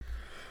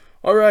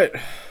All right.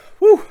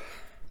 Whew.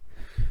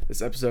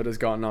 This episode has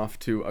gotten off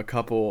to a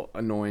couple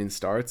annoying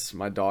starts.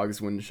 My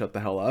dogs wouldn't shut the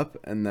hell up,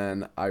 and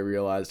then I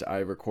realized I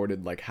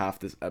recorded like half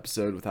this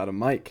episode without a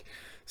mic.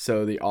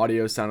 So the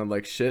audio sounded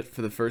like shit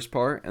for the first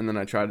part, and then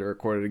I tried to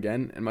record it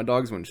again, and my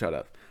dogs wouldn't shut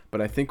up. But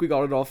I think we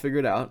got it all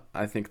figured out.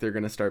 I think they're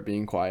going to start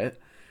being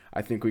quiet.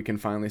 I think we can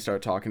finally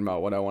start talking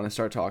about what I want to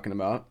start talking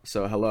about.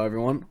 So, hello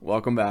everyone.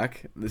 Welcome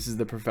back. This is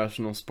the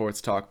Professional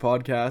Sports Talk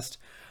Podcast.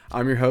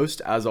 I'm your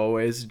host, as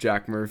always,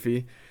 Jack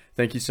Murphy.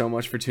 Thank you so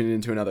much for tuning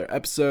into another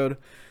episode.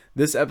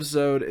 This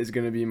episode is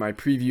going to be my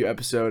preview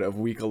episode of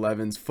Week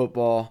 11's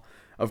football.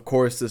 Of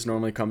course, this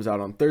normally comes out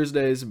on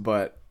Thursdays,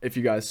 but if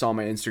you guys saw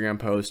my Instagram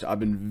post,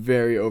 I've been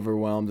very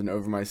overwhelmed and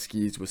over my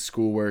skis with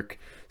schoolwork.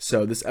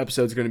 So this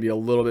episode is going to be a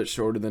little bit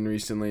shorter than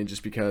recently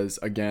just because,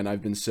 again,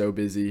 I've been so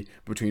busy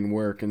between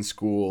work and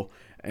school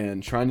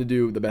and trying to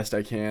do the best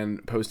I can,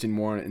 posting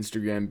more on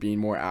Instagram, being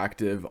more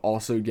active,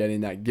 also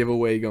getting that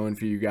giveaway going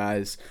for you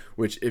guys,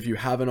 which if you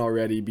haven't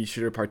already, be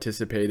sure to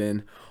participate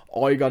in.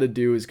 All you got to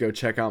do is go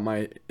check out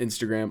my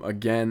Instagram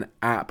again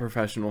at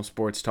Professional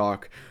Sports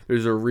Talk.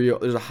 There's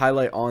a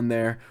highlight on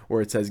there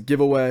where it says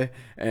giveaway,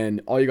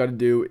 and all you got to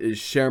do is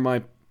share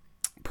my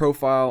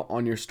profile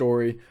on your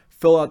story,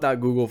 fill out that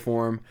Google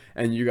form,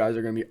 and you guys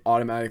are going to be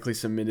automatically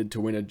submitted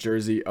to win a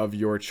jersey of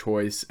your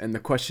choice. And the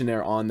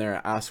questionnaire on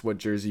there asks what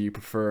jersey you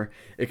prefer.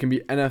 It can be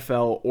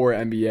NFL or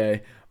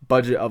NBA,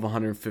 budget of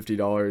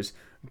 $150.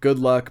 Good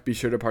luck, be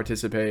sure to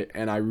participate,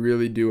 and I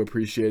really do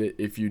appreciate it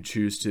if you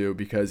choose to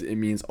because it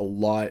means a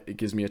lot. It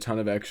gives me a ton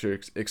of extra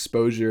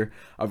exposure.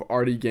 I've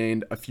already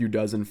gained a few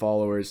dozen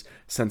followers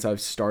since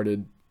I've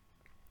started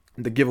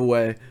the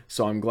giveaway,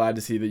 so I'm glad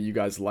to see that you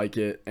guys like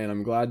it, and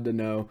I'm glad to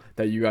know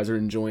that you guys are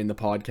enjoying the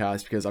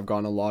podcast because I've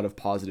gotten a lot of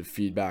positive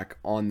feedback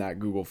on that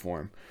Google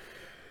form.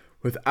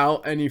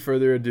 Without any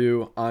further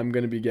ado, I'm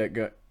gonna get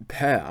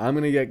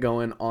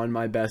going on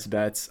my best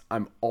bets.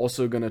 I'm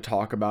also gonna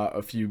talk about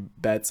a few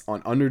bets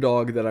on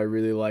Underdog that I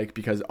really like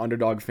because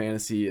Underdog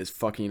Fantasy is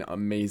fucking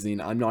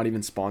amazing. I'm not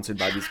even sponsored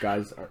by these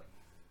guys.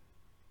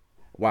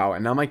 Wow,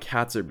 and now my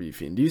cats are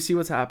beefing. Do you see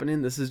what's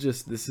happening? This is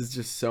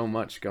just so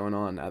much going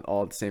on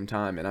all at the same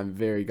time, and I'm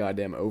very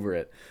goddamn over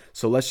it.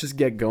 So let's just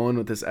get going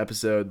with this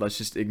episode. Let's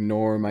just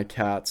ignore my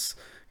cats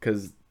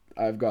because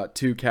I've got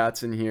two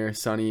cats in here,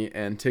 Sunny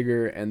and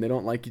Tigger, and they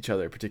don't like each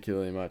other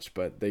particularly much,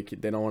 but they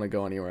don't want to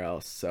go anywhere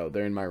else, so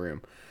they're in my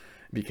room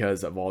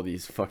because of all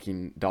these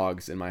fucking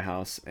dogs in my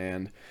house.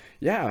 And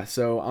yeah,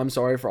 so I'm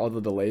sorry for all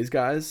the delays,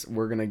 guys.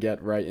 We're gonna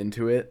get right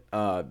into it.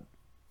 What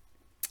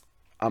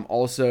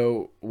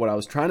I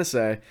was trying to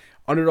say,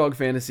 Underdog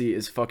Fantasy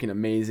is fucking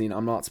amazing.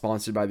 I'm not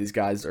sponsored by these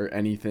guys or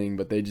anything,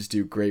 but they just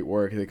do great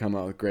work. They come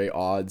out with great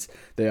odds.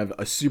 They have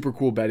a super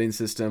cool betting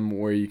system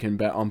where you can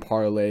bet on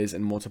parlays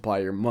and multiply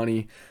your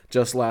money.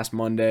 Just last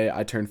Monday,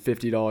 I turned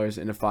 $50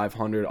 into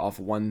 $500 off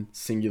one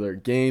singular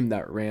game,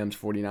 that Rams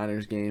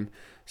 49ers game.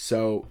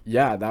 So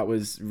yeah, that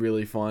was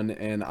really fun,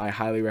 and I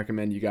highly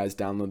recommend you guys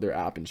download their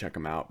app and check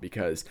them out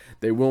because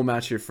they will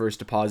match your first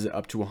deposit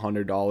up to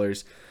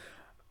 $100.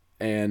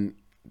 And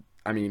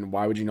I mean,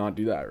 why would you not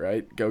do that,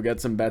 right? Go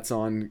get some bets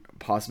on,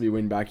 possibly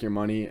win back your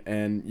money,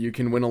 and you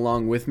can win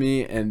along with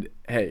me. And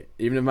hey,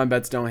 even if my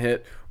bets don't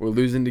hit, we're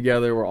losing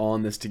together. We're all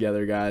in this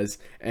together, guys.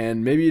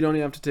 And maybe you don't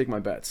even have to take my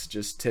bets.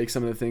 Just take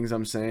some of the things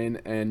I'm saying,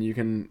 and you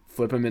can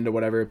flip them into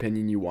whatever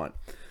opinion you want.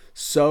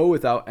 So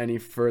without any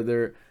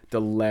further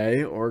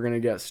delay, we're going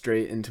to get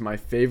straight into my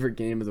favorite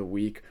game of the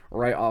week.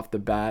 Right off the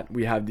bat,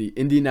 we have the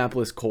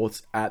Indianapolis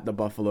Colts at the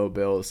Buffalo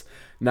Bills.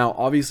 Now,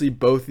 obviously,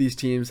 both these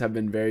teams have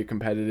been very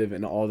competitive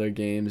in all their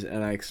games,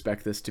 and I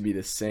expect this to be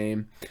the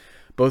same.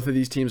 Both of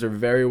these teams are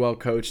very well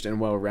coached and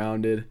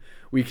well-rounded.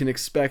 We can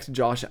expect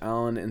Josh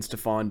Allen and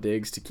Stephon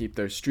Diggs to keep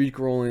their streak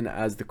rolling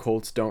as the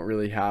Colts don't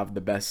really have the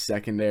best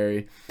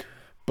secondary.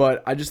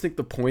 But I just think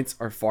the points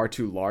are far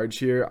too large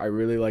here. I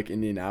really like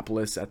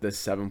Indianapolis at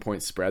this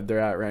 7-point spread they're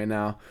at right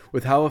now.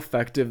 With how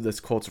effective this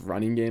Colts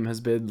running game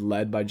has been,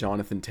 led by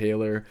Jonathan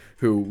Taylor,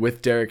 who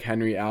with Derrick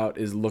Henry out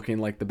is looking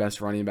like the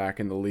best running back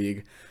in the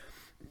league.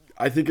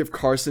 I think if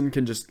Carson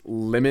can just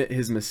limit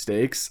his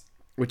mistakes,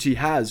 which he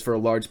has for a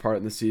large part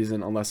in the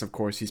season, unless of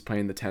course he's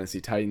playing the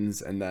Tennessee Titans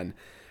and then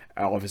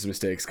all of his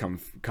mistakes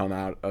come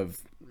out of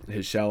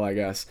his shell, I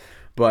guess.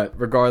 But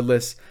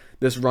regardless,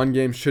 this run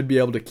game should be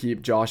able to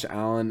keep Josh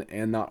Allen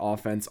and that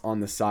offense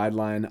on the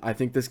sideline. I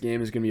think this game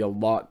is going to be a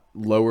lot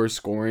lower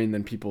scoring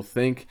than people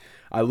think.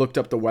 I looked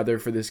up the weather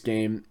for this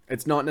game.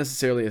 It's not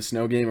necessarily a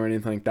snow game or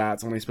anything like that.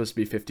 It's only supposed to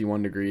be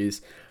 51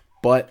 degrees,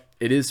 but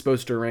it is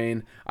supposed to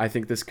rain. I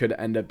think this could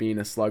end up being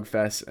a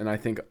slugfest, and I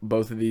think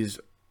both of these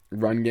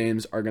run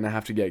games are going to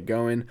have to get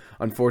going.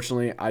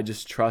 Unfortunately, I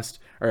just trust,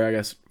 or I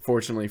guess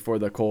fortunately for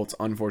the Colts,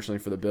 unfortunately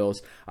for the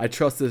Bills, I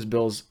trust this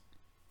Bills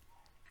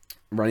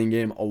running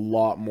game a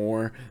lot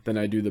more than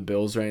I do the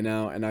Bills right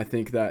now. And I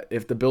think that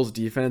if the Bills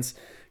defense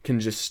can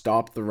just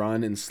stop the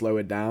run and slow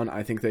it down,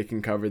 I think they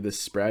can cover this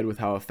spread with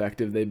how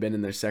effective they've been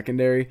in their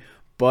secondary.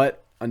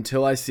 But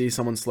until I see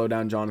someone slow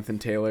down Jonathan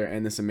Taylor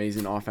and this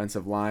amazing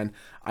offensive line,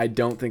 I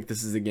don't think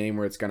this is a game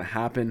where it's going to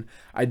happen.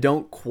 I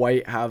don't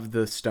quite have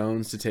the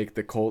stones to take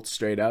the Colts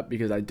straight up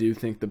because I do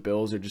think the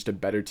Bills are just a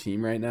better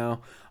team right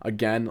now.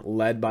 Again,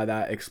 led by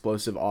that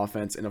explosive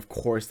offense and, of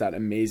course, that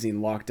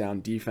amazing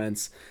lockdown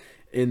defense.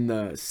 In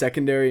the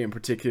secondary in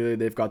particular,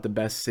 they've got the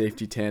best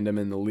safety tandem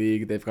in the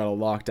league. They've got a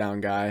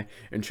lockdown guy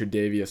in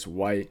Tre'Davious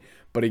White.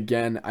 But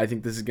again, I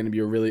think this is going to be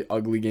a really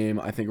ugly game.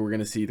 I think we're going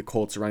to see the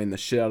Colts running the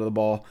shit out of the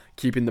ball,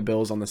 keeping the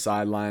Bills on the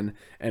sideline.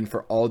 And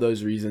for all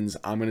those reasons,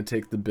 I'm going to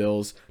take the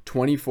Bills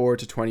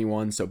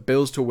 24-21. So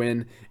Bills to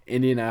win,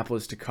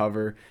 Indianapolis to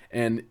cover.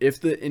 And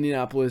if the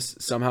Indianapolis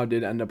somehow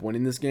did end up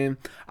winning this game,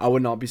 I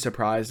would not be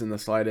surprised in the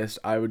slightest.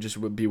 I would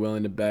just be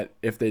willing to bet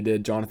if they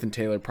did, Jonathan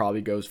Taylor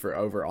probably goes for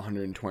over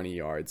 120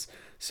 yards.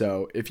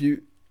 So if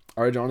you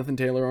are a Jonathan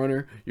Taylor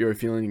owner, you're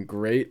feeling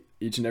great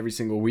each and every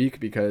single week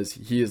because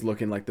he is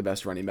looking like the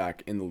best running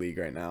back in the league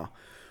right now.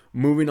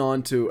 Moving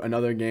on to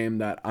another game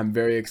that I'm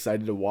very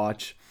excited to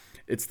watch.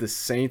 It's the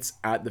Saints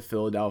at the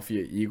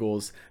Philadelphia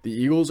Eagles. The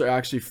Eagles are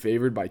actually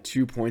favored by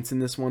 2 points in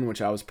this one,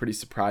 which I was pretty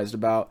surprised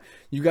about.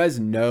 You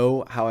guys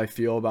know how I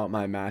feel about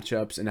my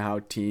matchups and how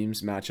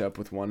teams match up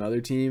with one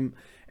other team.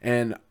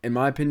 And in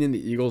my opinion,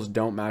 the Eagles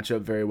don't match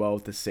up very well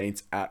with the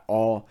Saints at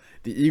all.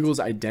 The Eagles'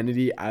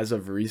 identity as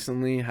of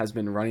recently has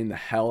been running the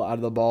hell out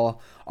of the ball,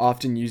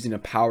 often using a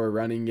power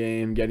running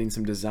game, getting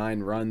some design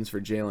runs for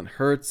Jalen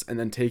Hurts, and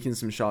then taking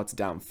some shots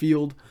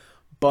downfield.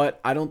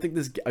 But I don't think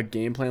a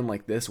game plan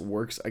like this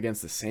works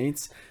against the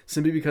Saints,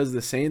 simply because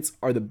the Saints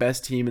are the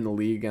best team in the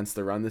league against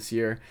the run this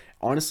year.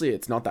 Honestly,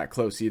 it's not that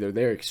close either.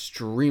 They're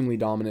extremely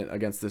dominant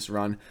against this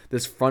run.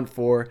 This front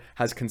four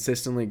has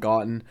consistently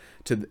gotten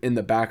in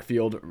the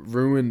backfield,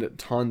 ruined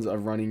tons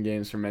of running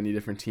games for many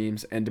different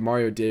teams, and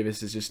Demario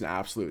Davis is just an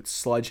absolute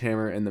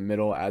sledgehammer in the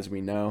middle, as we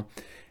know.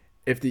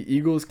 If the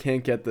Eagles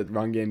can't get the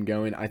run game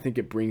going, I think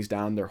it brings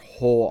down their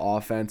whole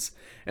offense.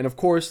 And of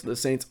course, the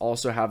Saints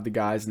also have the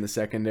guys in the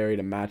secondary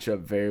to match up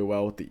very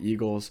well with the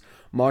Eagles.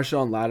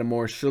 Marshawn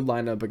Lattimore should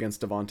line up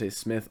against Devontae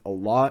Smith a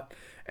lot.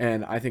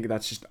 And I think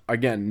that's just,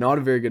 again, not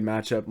a very good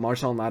matchup.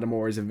 Marshawn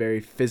Lattimore is a very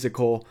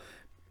physical,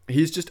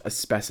 he's just a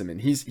specimen.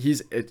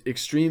 He's an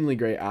extremely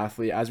great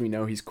athlete. As we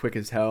know, he's quick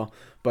as hell.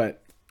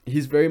 But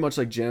he's very much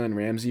like Jalen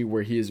Ramsey,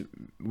 where he is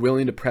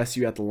willing to press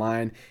you at the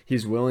line.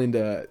 He's willing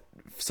to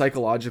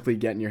psychologically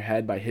get in your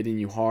head by hitting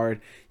you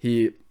hard.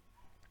 He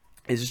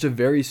is just a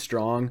very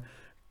strong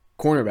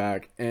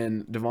cornerback,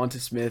 and Devonta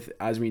Smith,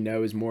 as we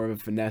know, is more of a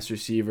finesse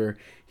receiver.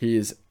 He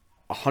is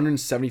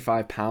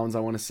 175 pounds,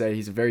 I want to say.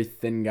 He's a very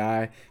thin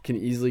guy, can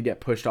easily get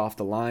pushed off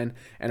the line,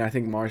 and I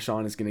think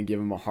Marshawn is going to give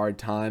him a hard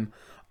time.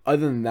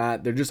 Other than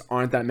that, there just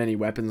aren't that many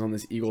weapons on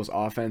this Eagles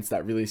offense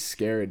that really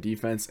scare a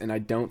defense, and I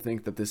don't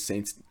think that this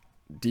Saints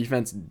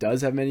defense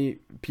does have many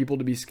people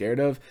to be scared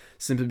of,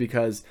 simply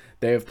because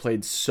they have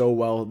played so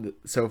well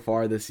so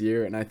far this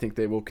year, and I think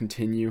they will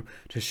continue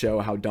to show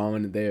how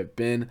dominant they have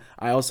been.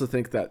 I also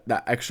think that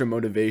that extra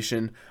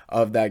motivation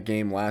of that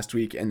game last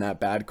week and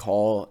that bad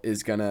call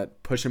is going to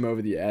push them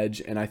over the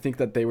edge, and I think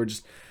that they were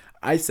just,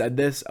 I said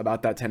this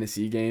about that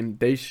Tennessee game,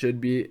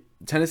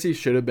 Tennessee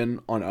should have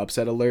been on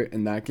upset alert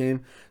in that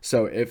game.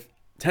 So if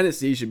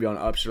Tennessee should be on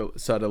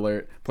upset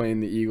alert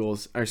playing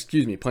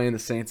the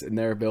Saints in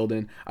their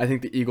building, I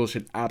think the Eagles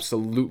should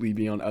absolutely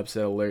be on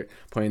upset alert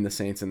playing the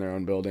Saints in their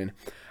own building.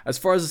 As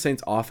far as the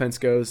Saints offense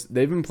goes,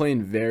 they've been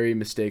playing very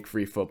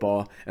mistake-free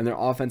football, and their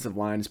offensive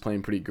line is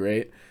playing pretty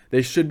great.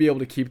 They should be able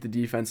to keep the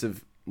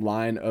defensive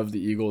line of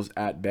the Eagles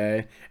at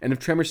bay, and if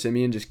Trevor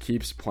Siemian just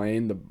keeps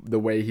playing the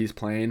way he's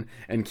playing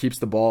and keeps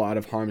the ball out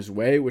of harm's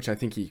way, which I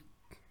think he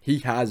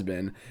has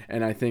been,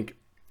 and I think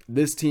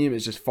this team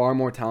is just far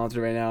more talented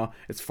right now.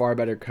 It's far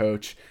better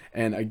coach.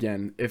 And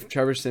again, if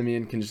Trevor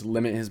Siemian can just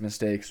limit his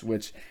mistakes,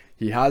 which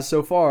he has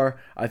so far,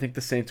 I think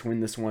the Saints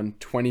win this one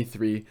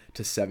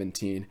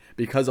 23-17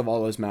 because of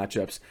all those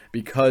matchups,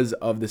 because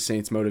of the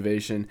Saints'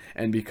 motivation,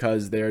 and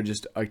because they're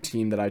just a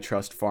team that I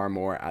trust far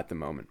more at the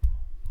moment.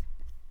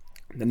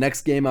 The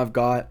next game I've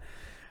got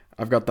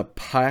the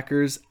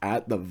Packers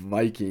at the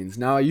Vikings.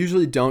 Now, I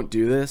usually don't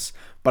do this,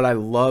 but I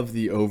love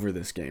the over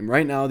this game.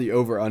 Right now, the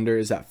over-under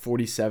is at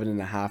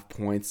 47.5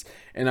 points,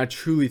 and I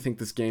truly think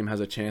this game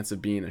has a chance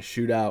of being a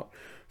shootout.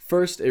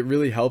 First, it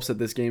really helps that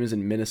this game is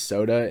in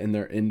Minnesota in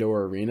their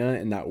indoor arena,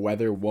 and that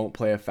weather won't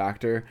play a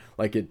factor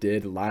like it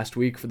did last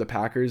week for the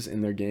Packers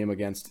in their game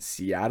against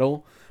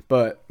Seattle.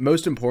 But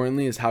most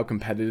importantly is how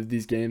competitive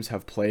these games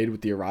have played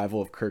with the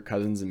arrival of Kirk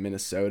Cousins in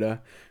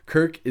Minnesota.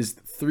 Kirk is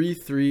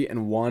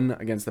 3-3-1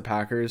 against the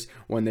Packers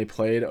when they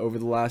played over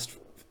the last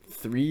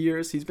 3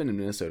 years. He's been in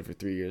Minnesota for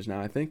 3 years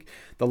now, I think.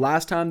 The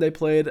last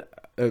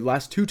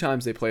two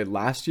times they played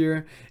last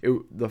year,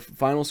 the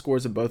final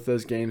scores of both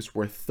those games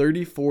were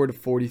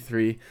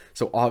 34-43.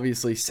 So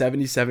obviously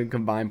 77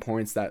 combined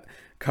points. That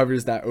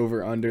covers that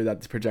over-under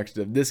that's projected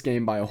of this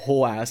game by a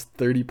whole ass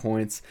 30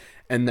 points.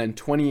 And then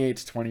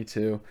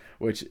 28-22,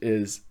 which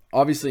is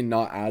Obviously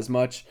not as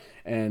much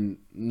and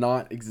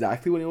not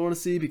exactly what you want to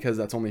see because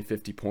that's only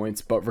 50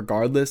 points. But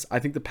regardless, I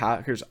think the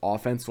Packers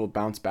offense will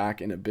bounce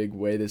back in a big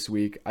way this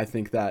week. I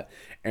think that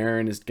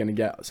Aaron is going to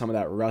get some of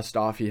that rust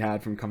off he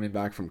had from coming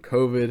back from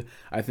COVID.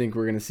 I think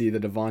we're going to see the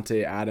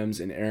Davante Adams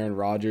and Aaron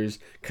Rodgers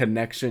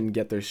connection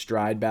get their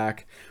stride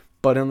back.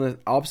 But on the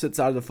opposite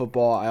side of the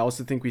football, I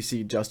also think we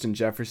see Justin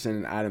Jefferson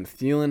and Adam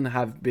Thielen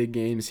have big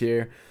games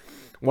here.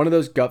 One of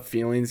those gut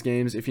feelings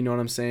games, if you know what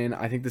I'm saying.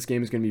 I think this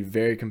game is going to be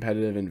very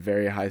competitive and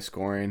very high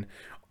scoring.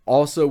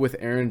 Also, with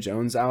Aaron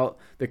Jones out,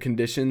 the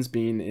conditions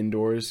being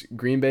indoors,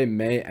 Green Bay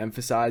may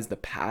emphasize the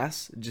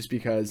pass just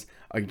because,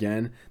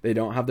 again, they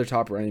don't have their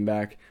top running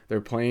back.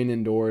 They're playing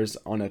indoors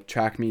on a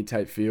track meet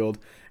type field,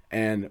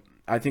 and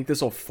I think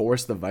this will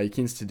force the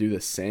Vikings to do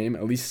the same,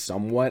 at least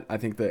somewhat. I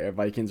think the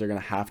Vikings are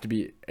going to have to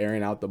be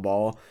airing out the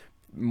ball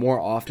more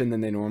often than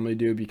they normally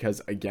do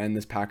because, again,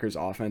 this Packers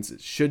offense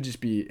should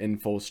just be in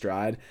full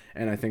stride,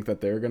 and I think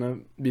that they're going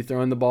to be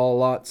throwing the ball a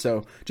lot.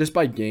 So just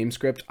by game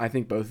script, I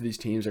think both of these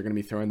teams are going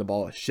to be throwing the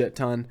ball a shit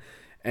ton,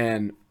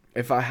 and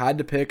if I had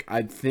to pick,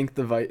 I'd think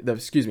I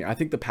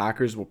think the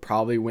Packers will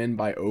probably win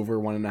by over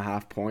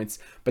 1.5 points,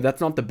 but that's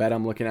not the bet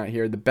I'm looking at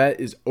here. The bet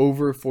is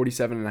over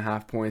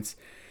 47.5 points.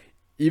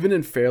 Even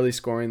in fairly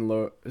scoring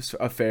low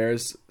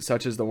affairs,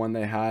 such as the one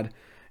they had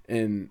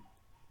in,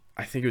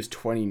 I think it was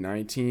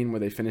 2019, where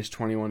they finished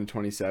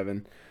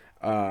 21-27.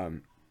 Oh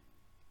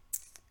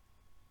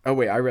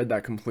wait, I read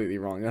that completely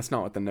wrong. That's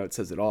not what the note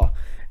says at all.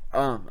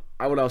 What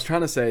I was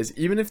trying to say is,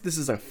 even if this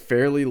is a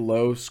fairly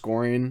low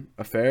scoring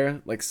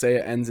affair, like say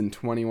it ends in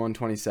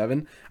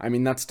 21-27, I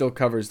mean that still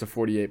covers the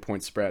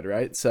 48-point spread,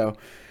 right? So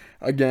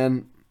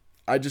again,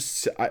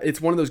 it's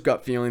one of those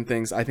gut feeling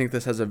things. I think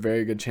this has a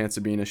very good chance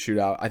of being a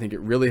shootout. I think it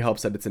really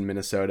helps that it's in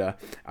Minnesota.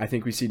 I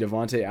think we see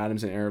Davante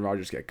Adams and Aaron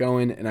Rodgers get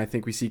going, and I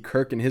think we see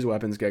Kirk and his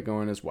weapons get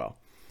going as well.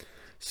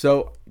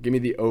 So give me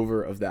the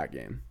over of that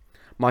game.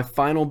 My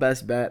final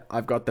best bet,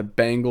 I've got the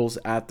Bengals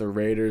at the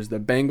Raiders. The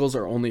Bengals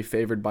are only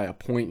favored by a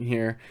point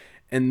here,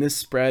 and this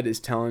spread is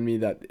telling me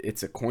that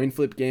it's a coin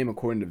flip game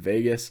according to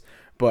Vegas,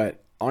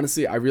 but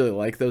honestly, I really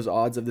like those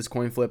odds of this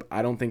coin flip.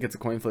 I don't think it's a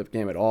coin flip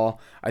game at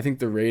all. I think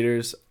the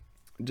Raiders,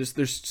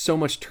 there's so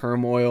much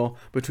turmoil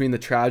between the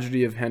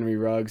tragedy of Henry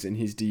Ruggs and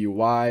his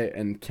DUI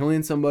and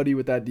killing somebody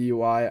with that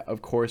DUI.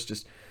 Of course,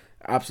 just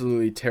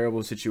absolutely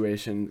terrible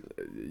situation.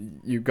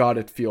 You got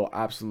to feel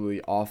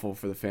absolutely awful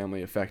for the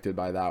family affected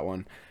by that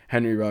one.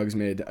 Henry Ruggs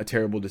made a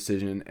terrible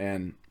decision,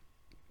 and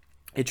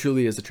it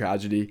truly is a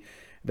tragedy.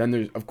 Then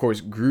there's, of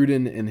course,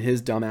 Gruden and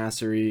his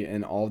dumbassery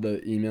and all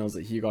the emails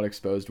that he got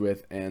exposed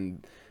with,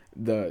 and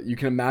you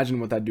can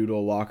imagine what that do to a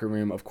locker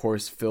room, of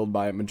course, filled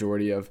by a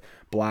majority of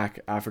Black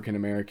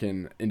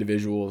African-American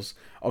individuals.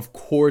 Of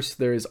course,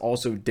 there is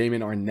also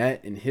Damon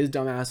Arnett and his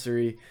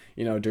dumbassery,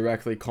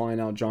 directly calling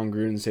out John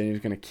Gruden, saying he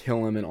was going to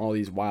kill him and all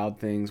these wild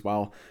things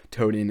while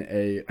toting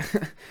a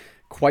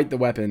quite the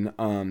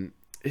weapon.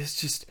 It's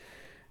just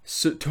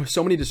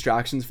so many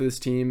distractions for this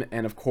team,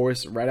 and of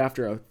course, right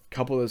after a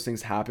couple of those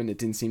things happened, it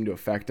didn't seem to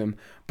affect them.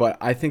 But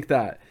I think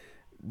that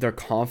their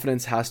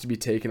confidence has to be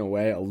taken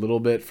away a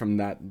little bit from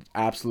that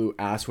absolute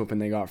ass whooping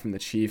they got from the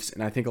Chiefs.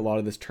 And I think a lot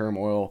of this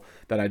turmoil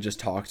that I just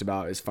talked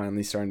about is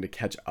finally starting to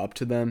catch up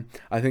to them.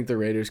 I think the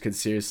Raiders could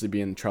seriously be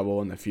in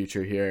trouble in the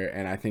future here.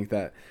 And I think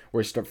that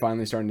we're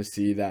finally starting to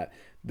see that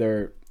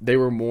they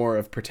were more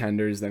of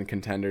pretenders than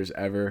contenders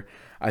ever.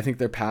 I think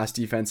their pass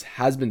defense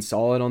has been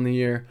solid on the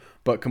year,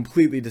 but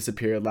completely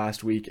disappeared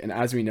last week. And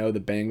as we know,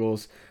 the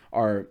Bengals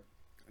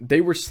they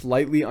were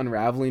slightly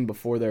unraveling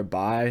before their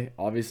bye.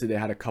 Obviously, they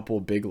had a couple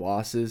of big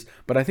losses,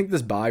 but I think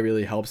this bye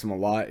really helps them a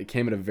lot. It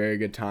came at a very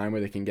good time where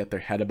they can get their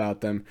head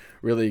about them,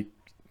 really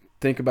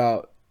think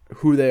about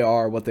who they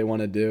are, what they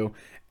want to do,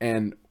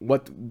 and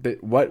what they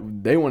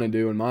want to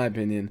do, in my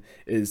opinion,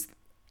 is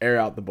air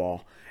out the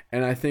ball.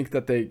 And I think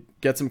that they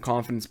get some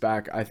confidence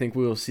back. I think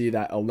we will see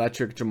that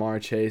electric Jamar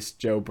Chase,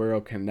 Joe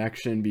Burrow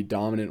connection be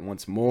dominant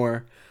once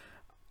more.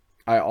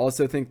 I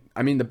also think,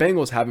 the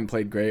Bengals haven't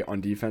played great on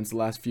defense the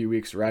last few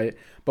weeks, right?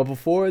 But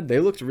before, they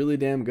looked really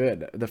damn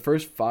good. The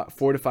first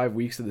 4 to 5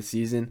 weeks of the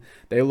season,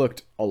 they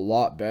looked a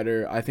lot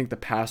better. I think the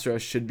pass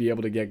rush should be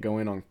able to get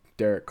going on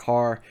Derek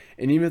Carr.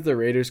 And even if the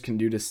Raiders can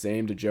do the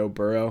same to Joe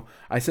Burrow,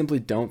 I simply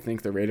don't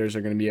think the Raiders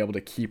are going to be able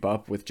to keep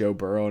up with Joe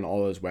Burrow and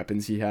all those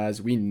weapons he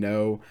has. We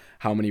know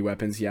how many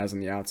weapons he has on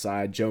the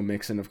outside. Joe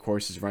Mixon, of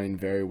course, is running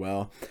very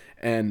well.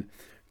 And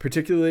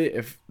particularly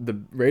if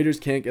the Raiders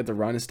can't get the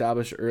run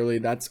established early,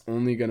 that's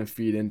only going to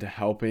feed into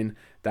helping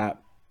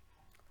that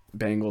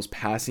Bengals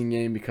passing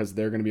game because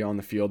they're going to be on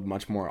the field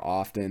much more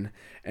often.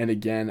 And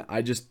again,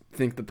 I just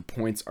think that the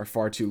points are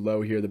far too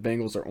low here. The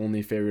Bengals are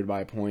only favored by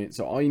a point.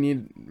 So all you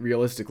need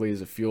realistically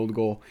is a field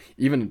goal,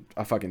 even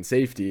a fucking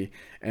safety,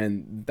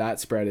 and that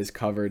spread is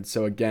covered.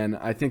 So again,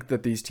 I think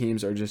that these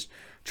teams are just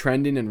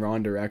trending in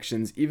wrong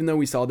directions. Even though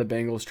we saw the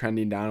Bengals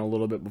trending down a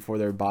little bit before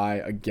their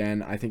bye,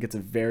 again, I think it's a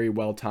very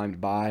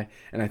well-timed bye,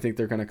 and I think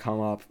they're going to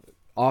come up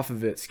off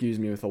of it,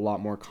 with a lot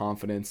more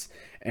confidence.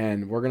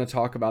 And we're going to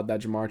talk about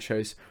that Jamar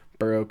Chase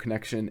Burrow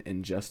connection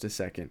in just a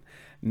second.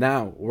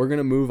 Now, we're going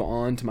to move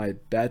on to my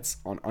bets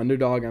on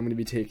Underdog I'm going to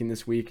be taking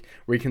this week.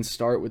 We can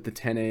start with the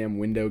 10 a.m.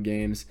 window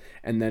games,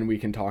 and then we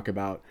can talk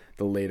about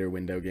the later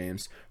window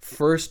games.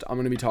 First, I'm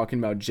going to be talking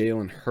about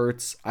Jalen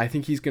Hurts. I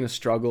think he's going to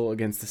struggle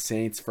against the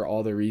Saints for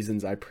all the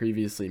reasons I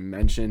previously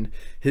mentioned.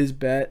 His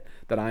bet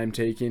that I am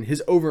taking,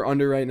 his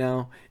over-under right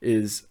now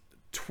is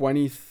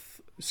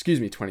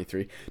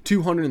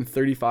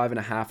 235 and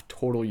a half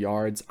total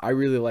yards. I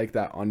really like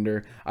that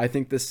under. I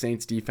think the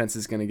Saints defense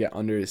is going to get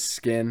under his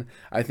skin.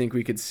 I think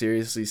we could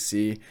seriously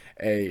see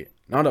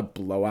not a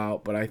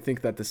blowout, but I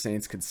think that the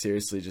Saints could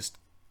seriously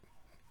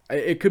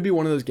it could be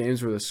one of those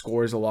games where the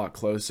score is a lot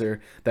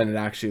closer than it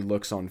actually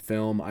looks on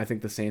film. I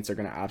think the Saints are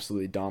going to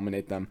absolutely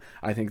dominate them.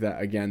 I think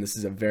that, again, this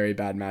is a very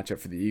bad matchup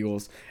for the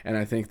Eagles, and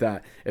I think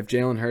that if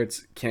Jalen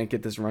Hurts can't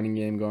get this running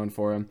game going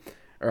for him,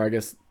 or I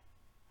guess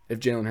if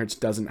Jalen Hurts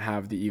doesn't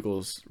have the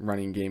Eagles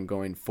running game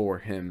going for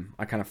him,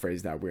 I kind of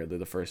phrased that weirdly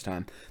the first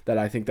time, that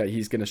I think that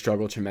he's going to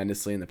struggle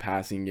tremendously in the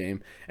passing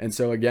game. And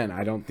so again,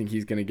 I don't think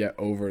he's going to get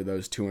over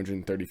those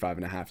 235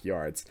 and a half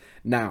yards.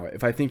 Now,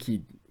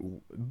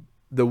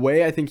 the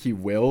way I think he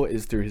will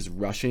is through his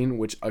rushing,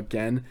 which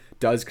again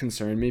does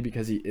concern me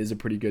because he is a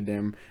pretty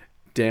good,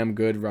 damn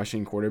good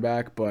rushing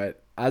quarterback.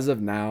 But as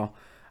of now,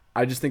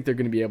 I just think they're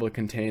going to be able to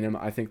contain him.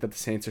 I think that the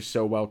Saints are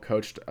so well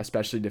coached,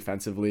 especially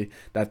defensively,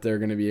 that they're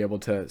going to be able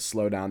to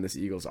slow down this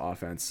Eagles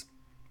offense.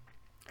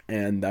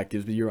 And that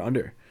gives me your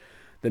under.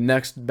 The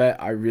next bet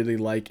I really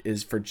like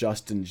is for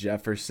Justin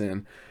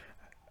Jefferson.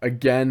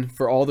 Again,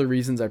 for all the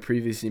reasons I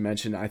previously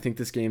mentioned, I think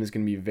this game is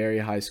going to be very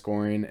high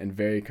scoring and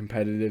very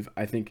competitive.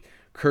 I think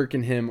Kirk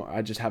and him,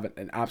 I just have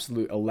an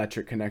absolute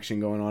electric connection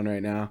going on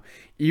right now.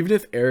 Even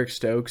if Eric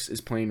Stokes is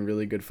playing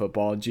really good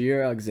football,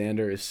 Jair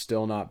Alexander is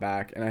still not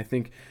back, and I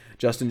think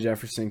Justin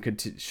Jefferson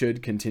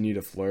should continue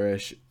to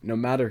flourish no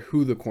matter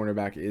who the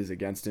cornerback is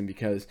against him,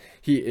 because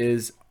he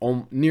is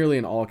nearly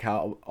an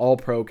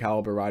all-pro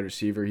caliber wide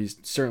receiver. He's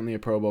certainly a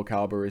Pro Bowl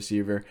caliber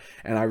receiver,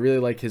 and I really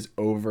like his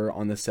over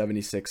on the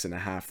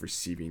 76.5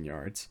 receiving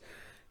yards.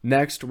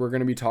 Next, we're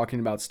going to be talking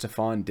about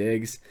Stephon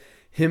Diggs.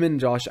 Him and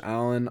Josh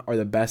Allen are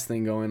the best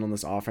thing going on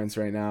this offense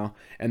right now,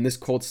 and this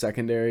Colts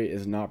secondary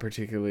is not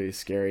particularly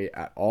scary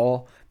at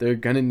all. They're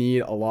going to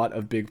need a lot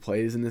of big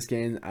plays in this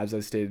game, as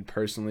I stated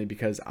personally,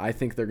 because I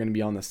think they're going to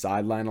be on the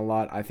sideline a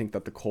lot. I think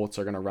that the Colts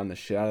are going to run the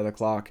shit out of the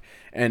clock,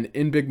 and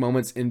in big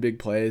moments, in big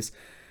plays,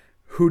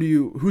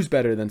 who's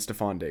better than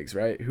Stephon Diggs,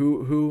 right?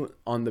 Who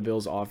on the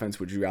Bills offense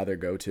would you rather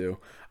go to?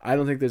 I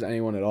don't think there's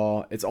anyone at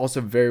all. It's also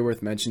very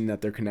worth mentioning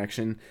that their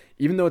connection,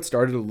 even though it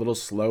started a little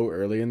slow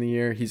early in the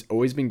year, he's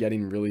always been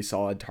getting really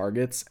solid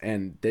targets,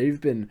 and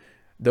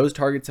those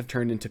targets have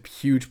turned into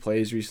huge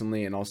plays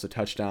recently and also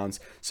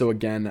touchdowns. So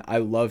again, I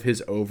love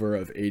his over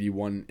of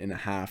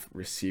 81.5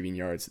 receiving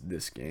yards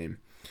this game.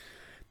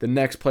 The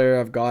next player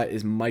I've got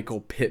is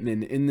Michael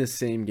Pittman in the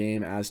same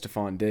game as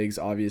Stephon Diggs.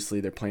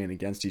 Obviously, they're playing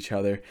against each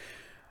other.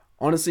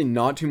 Honestly,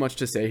 not too much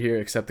to say here,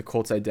 except the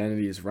Colts'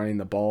 identity is running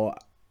the ball.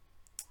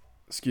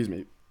 Excuse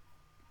me.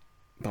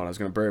 Thought I was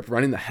going to burp.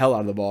 Running the hell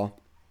out of the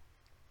ball.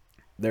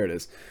 There it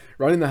is.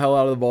 Running the hell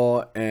out of the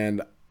ball,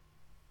 and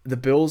the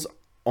Bills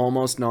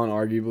almost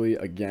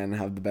non-arguably, again,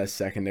 have the best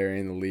secondary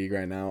in the league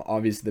right now.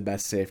 Obviously, the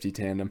best safety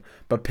tandem.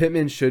 But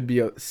Pittman should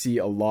see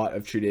a lot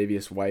of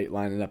Tre'Davious White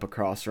lining up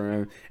across from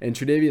him. And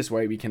Tre'Davious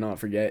White, we cannot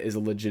forget, is a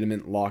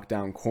legitimate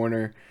lockdown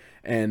corner.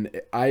 And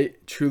I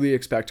truly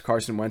expect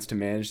Carson Wentz to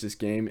manage this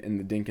game in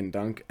the dink and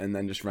dunk and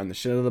then just run the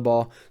shit out of the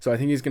ball. So I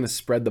think he's going to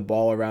spread the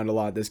ball around a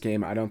lot this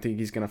game. I don't think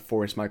he's going to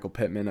force Michael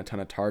Pittman a ton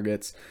of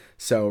targets.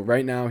 So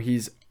right now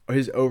his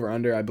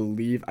over-under, I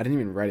believe, I didn't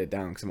even write it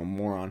down because I'm a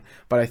moron,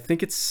 but I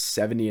think it's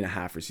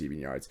 70.5 receiving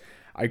yards.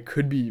 I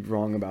could be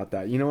wrong about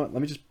that. You know what?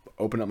 Let me just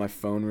open up my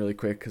phone really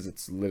quick because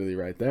it's literally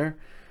right there.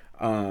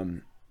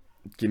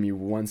 Give me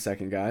 1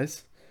 second,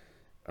 guys.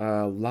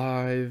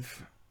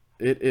 Live.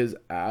 It is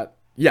at...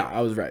 Yeah,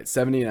 I was right.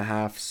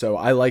 70.5. So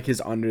I like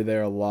his under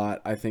there a lot.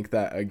 I think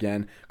that,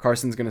 again,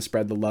 Carson's going to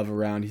spread the love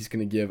around. He's going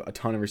to give a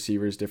ton of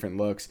receivers different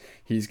looks.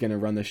 He's going to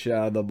run the shit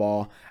out of the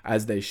ball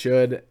as they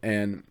should.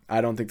 And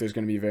I don't think there's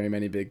going to be very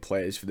many big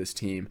plays for this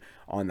team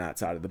on that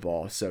side of the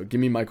ball. So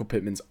give me Michael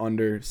Pittman's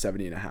under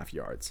 70.5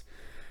 yards.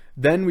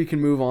 Then we can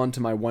move on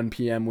to my 1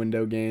 p.m.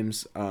 window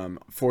games,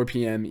 4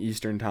 p.m.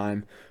 Eastern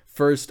time.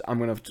 First, I'm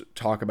going to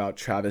talk about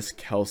Travis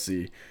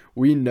Kelce.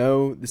 We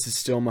know this is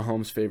still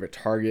Mahomes' favorite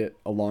target,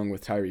 along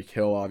with Tyreek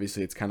Hill.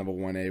 Obviously, it's kind of a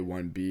 1A,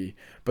 1B.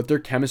 But their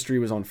chemistry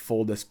was on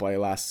full display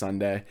last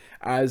Sunday.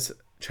 As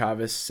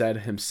Travis said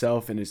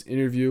himself in his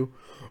interview,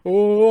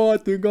 "Oh, I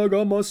think I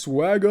got my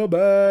swagger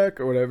back,"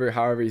 or whatever,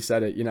 however he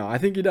said it. You know, I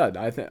think he did.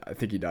 I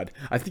think he did.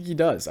 I think he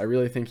does. I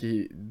really think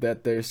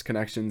that this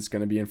connection is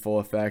going to be in full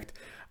effect.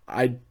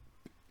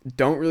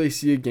 don't really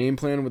see a game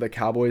plan where the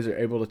Cowboys are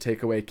able to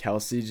take away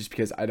Kelsey, just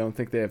because I don't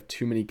think they have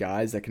too many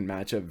guys that can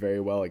match up very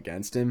well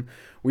against him.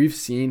 We've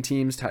seen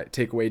teams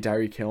take away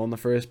Tyreek Hill in the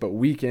first, but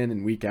week in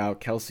and week out,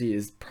 Kelsey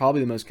is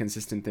probably the most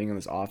consistent thing on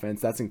this offense.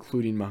 That's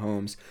including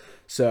Mahomes.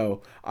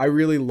 So I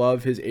really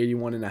love his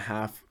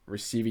 81.5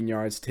 receiving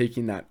yards,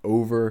 taking that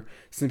over,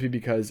 simply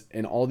because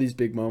in all these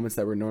big moments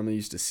that we're normally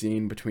used to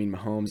seeing between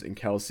Mahomes and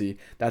Kelsey,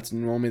 that's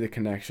normally the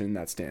connection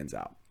that stands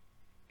out.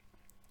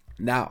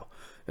 Now,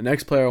 the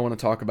next player I want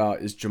to talk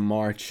about is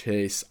Ja'Marr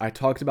Chase. I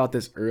talked about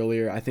this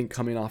earlier. I think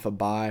coming off a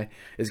bye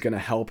is going to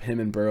help him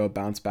and Burrow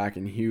bounce back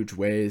in huge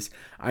ways.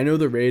 I know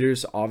the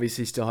Raiders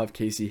obviously still have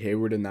Casey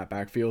Hayward in that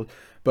backfield,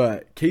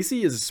 but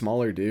Casey is a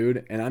smaller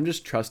dude, and I'm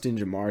just trusting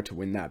Ja'Marr to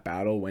win that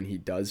battle when he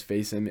does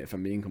face him, if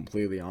I'm being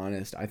completely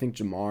honest. I think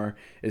Ja'Marr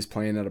is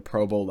playing at a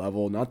Pro Bowl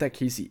level. Not that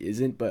Casey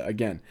isn't, but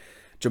again,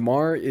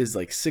 Ja'Marr is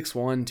like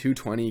 6'1",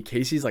 220.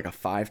 Casey's like a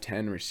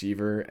 5'10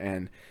 receiver,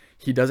 and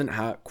he doesn't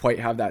quite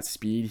have that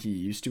speed he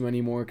used to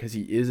anymore because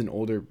he is an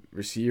older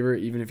receiver,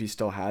 even if he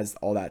still has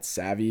all that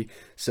savvy.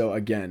 So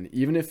again,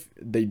 even if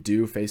they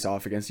do face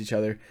off against each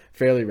other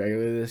fairly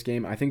regularly this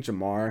game, I think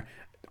Ja'Marr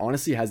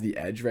honestly has the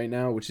edge right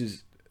now, which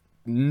is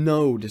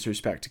no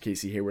disrespect to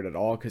Casey Hayward at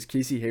all, because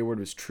Casey Hayward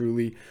was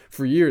truly,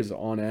 for years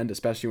on end,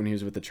 especially when he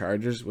was with the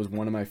Chargers, was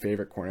one of my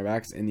favorite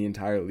cornerbacks in the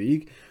entire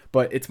league.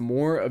 But it's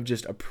more of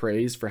just a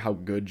praise for how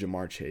good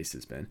Ja'Marr Chase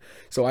has been.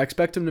 So I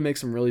expect him to make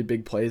some really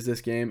big plays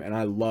this game, and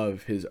I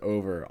love his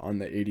over on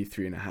the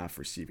 83.5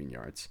 receiving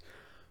yards.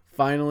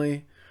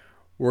 Finally,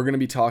 we're going to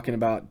be talking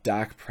about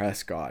Dak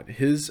Prescott.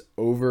 His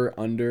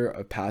over-under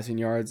of passing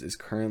yards is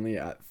currently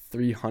at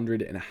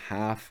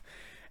 300.5.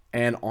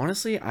 And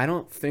honestly, I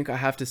don't think I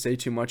have to say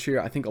too much here.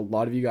 I think a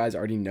lot of you guys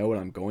already know what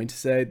I'm going to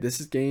say.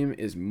 This game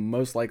is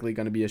most likely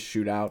going to be a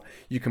shootout.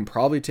 You can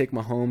probably take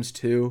Mahomes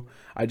too.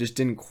 I just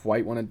didn't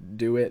quite want to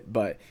do it,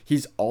 but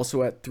he's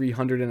also at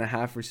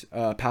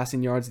 300.5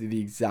 passing yards,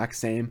 the exact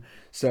same.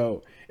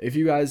 So if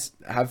you guys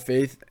have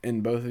faith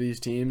in both of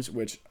these teams,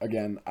 which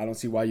again, I don't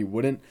see why you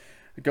wouldn't,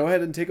 go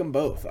ahead and take them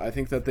both. I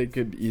think that they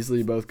could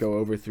easily both go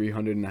over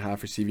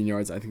 300.5 receiving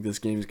yards. I think this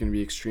game is going to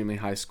be extremely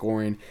high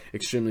scoring,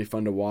 extremely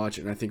fun to watch,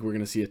 and I think we're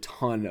going to see a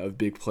ton of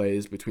big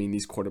plays between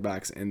these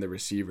quarterbacks and the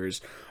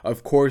receivers.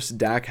 Of course,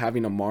 Dak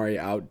having Amari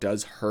out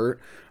does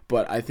hurt,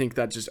 but I think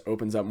that just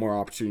opens up more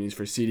opportunities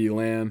for CeeDee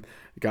Lamb,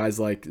 guys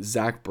like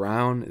Zach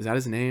Brown. Is that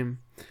his name?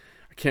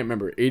 I can't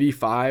remember.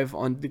 85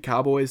 on the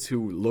Cowboys,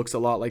 who looks a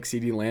lot like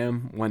CeeDee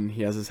Lamb when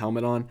he has his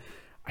helmet on.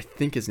 I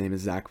think his name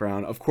is Zach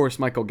Brown. Of course,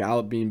 Michael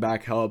Gallup being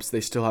back helps. They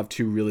still have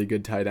two really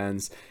good tight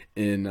ends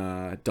in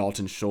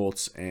Dalton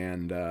Schultz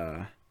and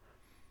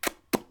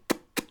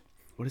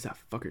what is that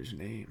fucker's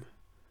name?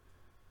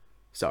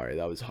 Sorry,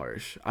 that was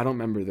harsh. I don't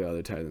remember the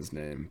other tight end's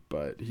name,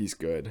 but he's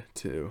good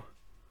too.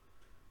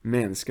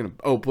 Man, it's gonna.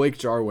 Oh, Blake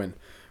Jarwin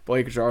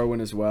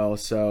as well.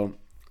 So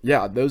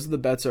yeah, those are the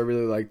bets I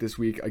really like this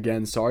week.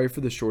 Again, sorry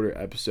for the shorter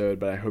episode,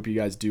 but I hope you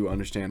guys do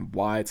understand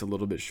why it's a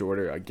little bit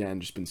shorter.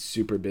 Again, just been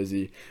super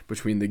busy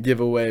between the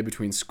giveaway,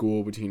 between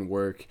school, between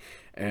work.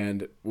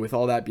 And with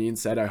all that being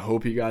said, I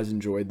hope you guys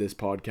enjoyed this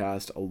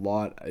podcast a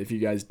lot. If you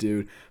guys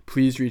do,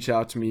 please reach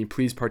out to me.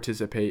 Please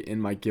participate in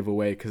my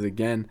giveaway, because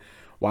again,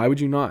 why would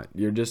you not?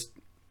 You're just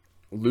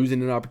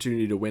losing an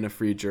opportunity to win a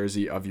free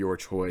jersey of your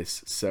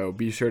choice. So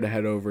be sure to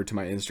head over to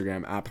my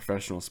Instagram at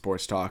Professional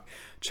Sports Talk.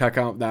 Check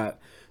out that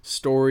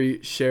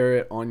story, share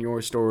it on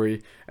your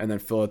story, and then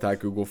fill out that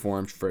Google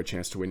form for a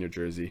chance to win your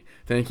jersey.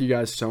 Thank you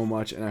guys so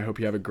much, and I hope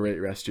you have a great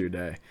rest of your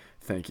day.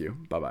 Thank you.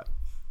 Bye-bye.